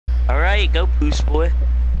Alright, go Poos boy.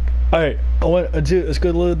 Alright, I want a dude. Let's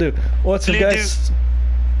go to little dude. What's up, guys?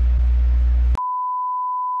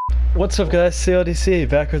 What's up, guys? CLDC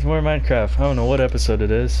back with more Minecraft. I don't know what episode it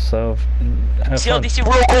is, so have fun. CLDC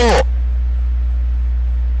roll call.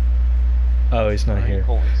 Oh, he's not here.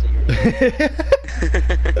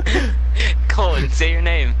 Colin, say your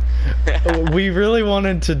name. We really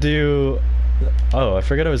wanted to do. Oh, I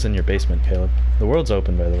forgot I was in your basement, Caleb. The world's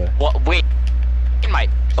open, by the way. What? Wait.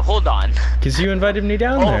 Hold on. Because you invited me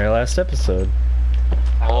down there last episode.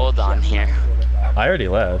 Hold on here. I already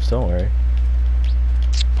left. Don't worry.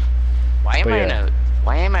 Why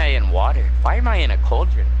am I in water? Why am I in a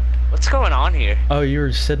cauldron? What's going on here? Oh, you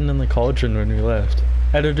were sitting in the cauldron when we left.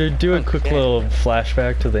 I had to do a quick little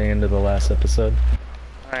flashback to the end of the last episode.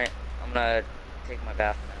 Alright, I'm gonna take my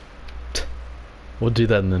bath now. We'll do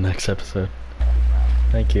that in the next episode.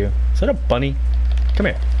 Thank you. Is that a bunny? Come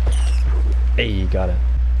here. Hey, you got it.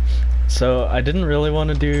 So, I didn't really want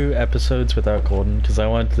to do episodes without Golden, because I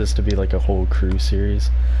wanted this to be like a whole crew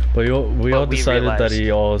series. But we all decided that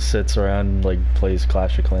he all sits around and like plays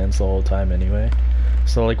Clash of Clans the whole time anyway.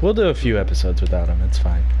 So like, we'll do a few episodes without him, it's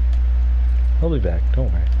fine. He'll be back,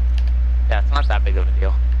 don't worry. Yeah, it's not that big of a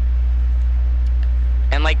deal.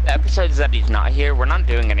 And like, the episodes that he's not here, we're not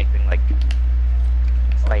doing anything like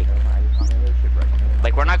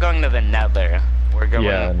we're not going to the nether. We're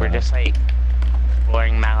going, we're just like,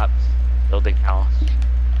 exploring maps, building house.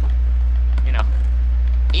 You know,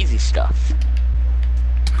 easy stuff.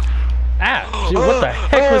 Ah! Dude, what the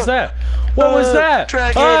heck was that? What was that?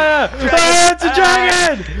 Dragon! Ah, it's a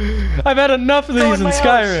dragon! I've had enough of these in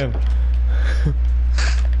Skyrim.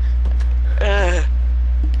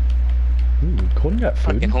 Ooh, Colton got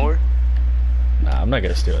food. Fucking whore. Nah, I'm not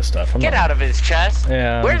gonna steal his stuff. Get out of his chest.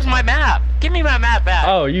 Yeah. Where's my map? Give me my map back.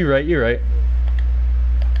 Oh, you're right, you're right.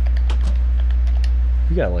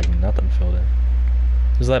 You got like nothing filled in.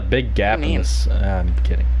 There's that big gap in this. I'm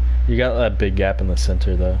kidding. You got that big gap in the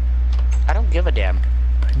center though. I don't give a damn.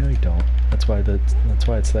 I know you don't. That's why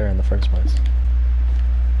it's there in the first place.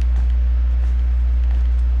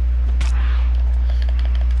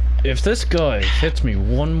 If this guy hits me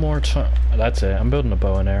one more time, that's it. I'm building a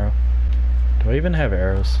bow and arrow. Do I even have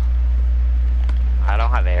arrows? I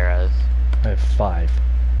don't have arrows. I have 5.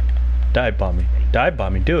 Dive bomb me. Dive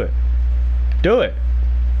bomb me. Do it. Do it.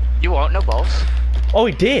 You won't, no balls. Oh,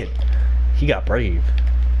 he did. He got brave.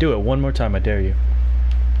 Do it one more time. I dare you.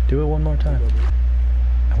 Do it one more time.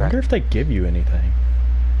 I wonder if they give you anything.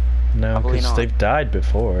 No, because they've died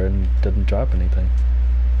before and didn't drop anything.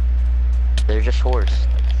 They're just whores.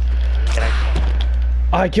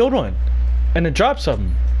 I killed one, and it dropped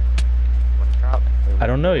something. What drop? I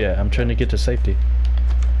don't know yet. I'm trying to get to safety.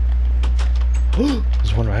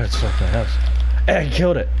 There's one right outside my house. Hey, I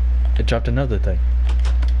killed it. It dropped another thing.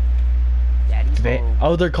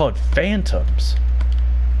 Oh, they're called phantoms.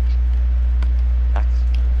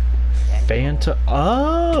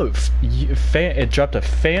 Oh, it dropped a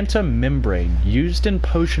phantom membrane used in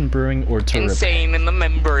potion brewing or to insane in the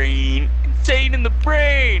membrane, insane in the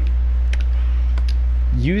brain.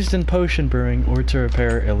 Used in potion brewing or to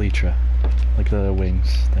repair elytra, like the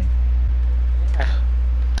wings thing. I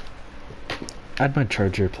had my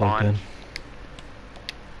charger plugged in.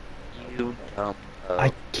 You dumb.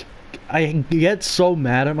 I get so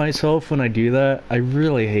mad at myself when I do that. I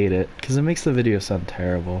really hate it because it makes the video sound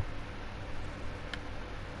terrible.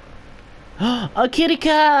 A kitty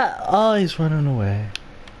cat! Oh, he's running away.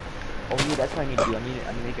 Oh yeah, that's what I need to do. I need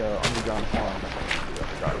to make a underground farm.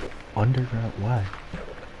 Underground? Why?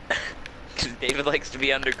 Because David likes to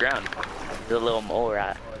be underground. He's a little mole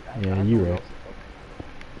rat. Yeah, you right.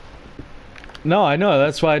 No, I know.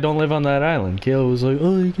 That's why I don't live on that island. Kayla was like,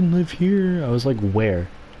 "Oh, you can live here." I was like, "Where?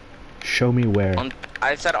 Show me where."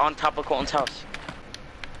 I said on top of Colton's house.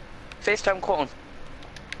 FaceTime Colton.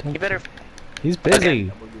 You better. He's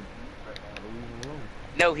busy.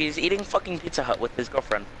 No, he's eating fucking Pizza Hut with his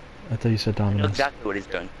girlfriend. I thought you said I know Domino's. exactly what he's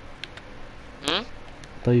doing. Hmm? I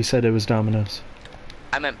thought you said it was Domino's.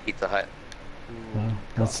 I meant Pizza Hut. Well,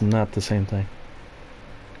 that's not the same thing.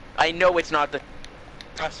 I know it's not the.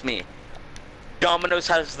 Trust me. Domino's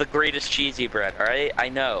has the greatest cheesy bread, alright? I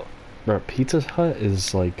know. Bro, Pizza Hut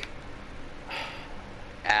is like...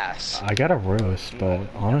 Ass. I got a roast, but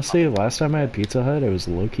honestly, last time I had Pizza Hut, it was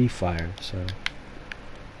low-key fire, so...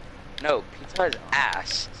 No, Pizza Hut is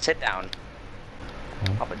ass. Sit down.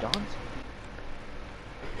 Papa John's?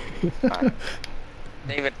 Right.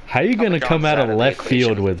 David. How are you gonna come out of left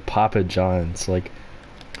field equation. with Papa John's? Like,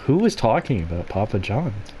 who was talking about Papa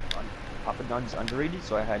John's? Papa John's underrated,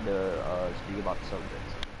 so I had to speak about the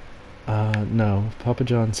subject. No. Papa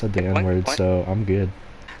John said the N-word, so I'm good.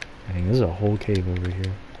 Dang, there's a whole cave over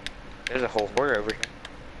here. There's a whole horde over here.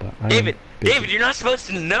 But David, you're not supposed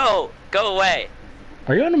to know. Go away.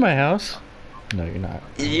 Are you under my house? No, you're not.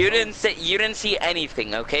 You didn't see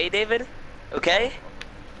anything, okay, David? Okay?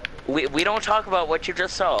 We don't talk about what you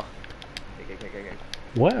just saw.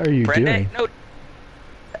 What are you doing? No.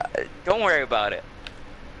 Don't worry about it.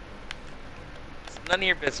 It's none of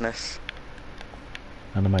your business.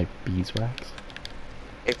 None of my beeswax?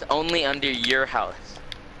 It's only under your house.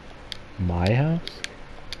 My house?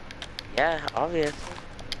 Yeah, obviously.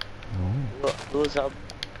 Oh. Who's up?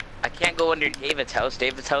 I can't go under David's house.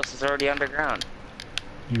 David's house is already underground.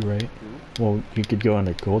 You right. Well, you could go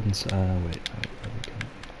under Golden's. Wait.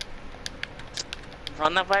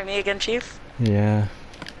 Run that by me again, Chief? Yeah.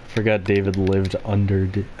 Forgot David lived under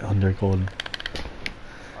Golden.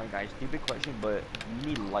 Alright guys, stupid question, but you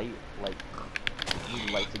need light, you need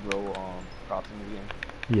light to grow crops in the game?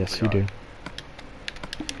 Yes, you do.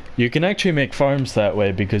 You can actually make farms that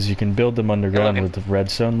way because you can build them underground with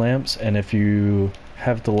redstone lamps, and if you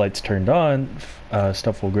have the lights turned on,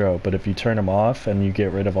 stuff will grow. But if you turn them off and you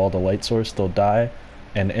get rid of all the light source, they'll die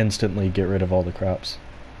and instantly get rid of all the crops.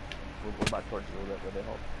 What about torches? Will they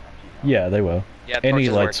help? Yeah, they will. Yeah, any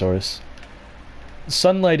light work. source.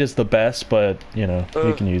 Sunlight is the best, but you know,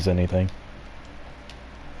 you can use anything.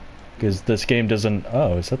 Because this game doesn't...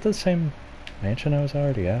 Oh, is that the same mansion I was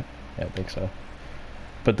already at? Yeah, I think so.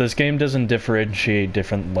 But this game doesn't differentiate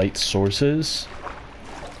different light sources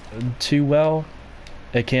too well.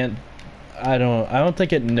 It can't... I don't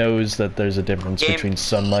think it knows that there's a difference between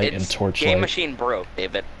sunlight and torchlight. Game machine broke,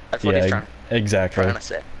 David. That's what he's trying to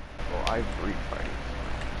say. Well, I have 3 tridents.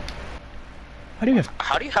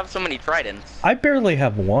 How do you have so many tridents? I barely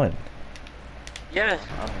have 1. Yeah.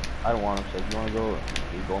 I don't want them, so if you want to go,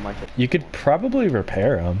 you go on my chest. You could probably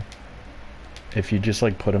repair them. If you just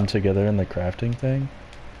like put them together in the crafting thing.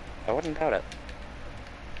 I wouldn't doubt it.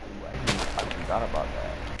 Ooh, I forgot about that.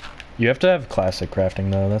 You have to have classic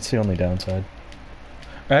crafting though, that's the only downside.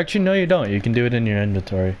 Actually, no you don't. You can do it in your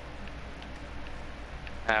inventory.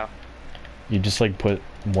 How? You just like put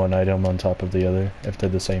one item on top of the other if they're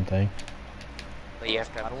the same thing. But you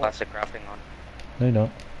have to have classic crafting on. No you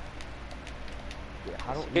don't. Yeah,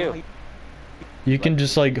 how do you? You can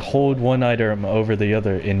just like hold one item over the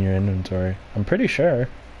other in your inventory. I'm pretty sure.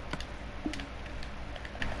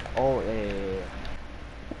 Oh,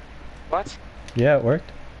 What? Yeah, it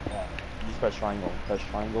worked. Yeah, you just press triangle. Press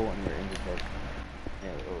triangle in your inventory.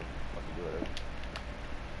 Yeah, it'll let you do it.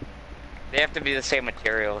 They have to be the same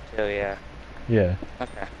material too, yeah. Yeah.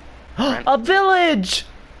 Okay. A village!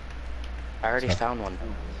 I already found one.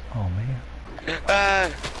 Oh man.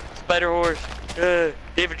 Spider horse.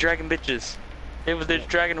 David dragon bitches. David there's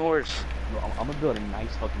dragon horse. I'm gonna build a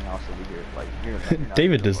nice fucking house over here. Like you're not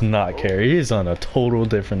David does not care. He's on a total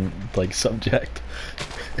different like subject.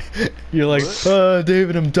 You're like,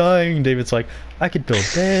 David, I'm dying. David's like, I could build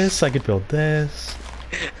this. I could build this.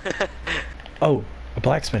 Oh, a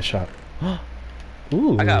blacksmith shop.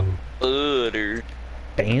 Ooh. I got butter.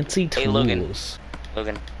 Fancy tools. Hey,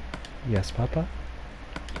 Logan. Yes, Papa.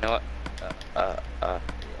 You know what?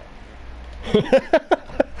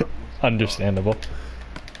 Understandable.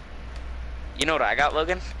 You know what I got,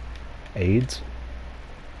 Logan? AIDS.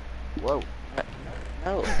 Whoa.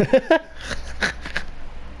 No.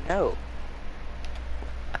 No.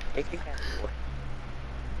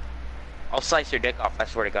 I'll slice your dick off, I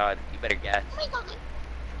swear to God. You better guess.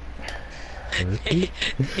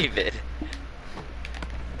 David.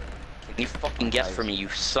 Can you fucking guess for me, you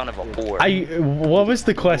son of a whore? What was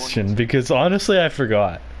the question? Because honestly, I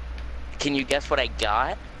forgot. Can you guess what I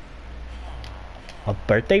got? A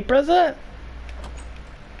birthday present?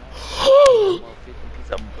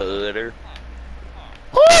 Piece of butter.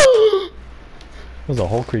 There's a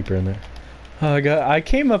whole creeper in there. I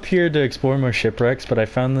came up here to explore more shipwrecks, but I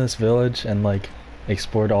found this village and like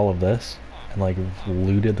explored all of this and like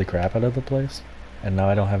looted the crap out of the place, and now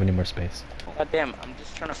I don't have any more space. God damn, I'm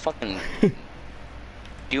just trying to fucking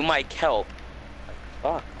do my kelp. Like,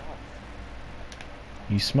 fuck off.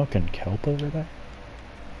 You smoking kelp over there?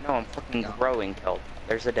 No, I'm fucking growing kelp.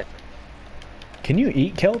 There's a difference. Can you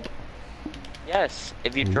eat kelp? Yes,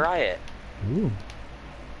 if you dry it. Ooh.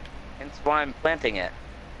 Hence why I'm planting it.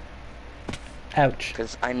 Ouch.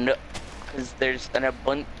 Because I know, because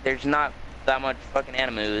there's not that much fucking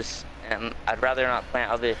animals, and I'd rather not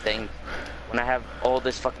plant other things when I have all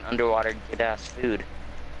this fucking underwater good-ass food.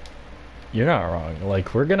 You're not wrong.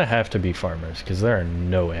 Like, we're gonna have to be farmers, because there are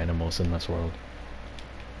no animals in this world.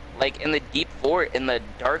 Like, in the in the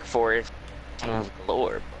dark forest, animals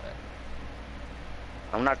galore,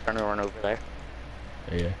 but I'm not trying to run over there.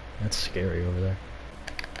 Yeah, that's scary over there.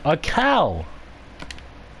 A cow!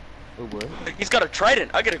 Oh, what? He's got a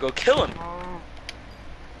trident. I gotta go kill him.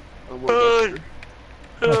 Oh, what?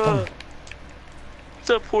 What's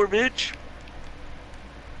up, poor bitch?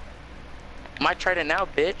 My trident now,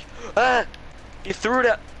 bitch. Ah! You threw it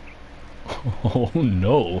up. Oh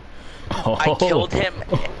no. Oh. I killed him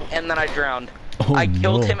and then I drowned. Oh, I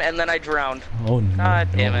killed no. him and then I drowned. Oh no. God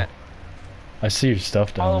damn it. I see your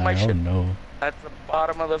stuff down All there. my Oh shit. no. That's the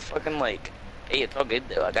bottom of the fucking lake. Hey, it's all good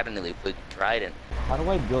though. I got a newly fucking trident. How do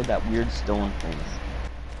I build that weird stone thing?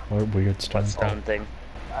 What weird stone? What stone thing?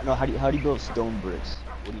 No, how do you build stone bricks?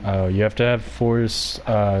 What do you mean? Oh, you have to have 4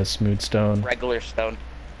 smooth stone. Regular stone.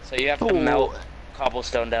 So you have to melt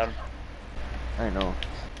cobblestone down. I know.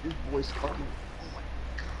 This boy's fucking.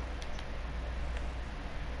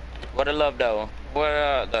 What a love though.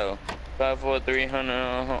 What though? 5, 4,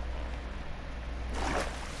 300.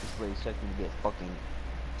 This lady expecting me to get fucking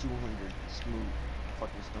 200 smooth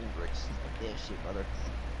fucking stone bricks. Like that shit, brother.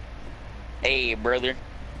 Hey, brother.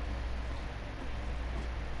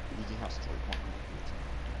 Easy house to take.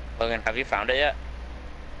 Logan, have you found it yet?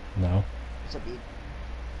 No. What's up, dude?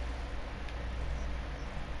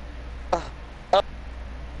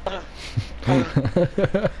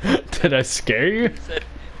 Did I scare you? Said,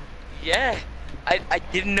 yeah. I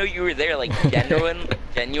didn't know you were there. Like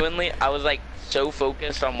genuinely, I was like so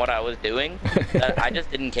focused on what I was doing that I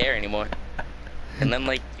just didn't care anymore. And then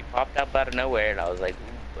like you popped up out of nowhere, and I was like,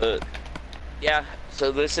 ooh, yeah.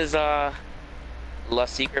 So this is La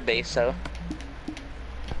Secret base. So.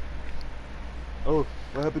 Oh,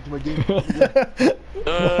 what happened to my game?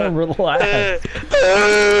 Relax.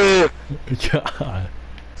 God.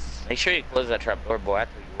 Make sure you close that trap door, boy. I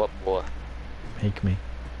tell you what, boy. Make me.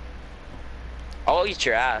 I'll eat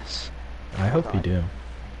your ass. I hope you do.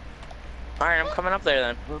 Alright, I'm coming up there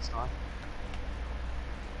then. No, it's not.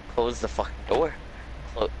 Close the fucking door.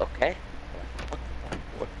 Okay.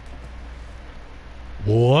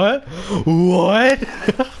 What? What?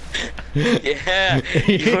 Yeah,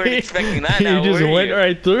 you weren't expecting that now, You just were went you?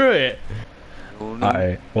 right through it. No.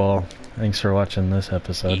 Alright, well, thanks for watching this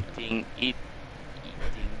episode. Eating.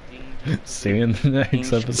 See you in the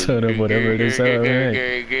next episode of whatever it is that we're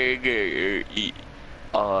in.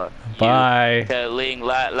 Bye.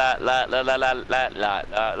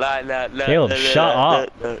 Caleb, shut up.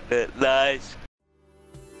 Lies.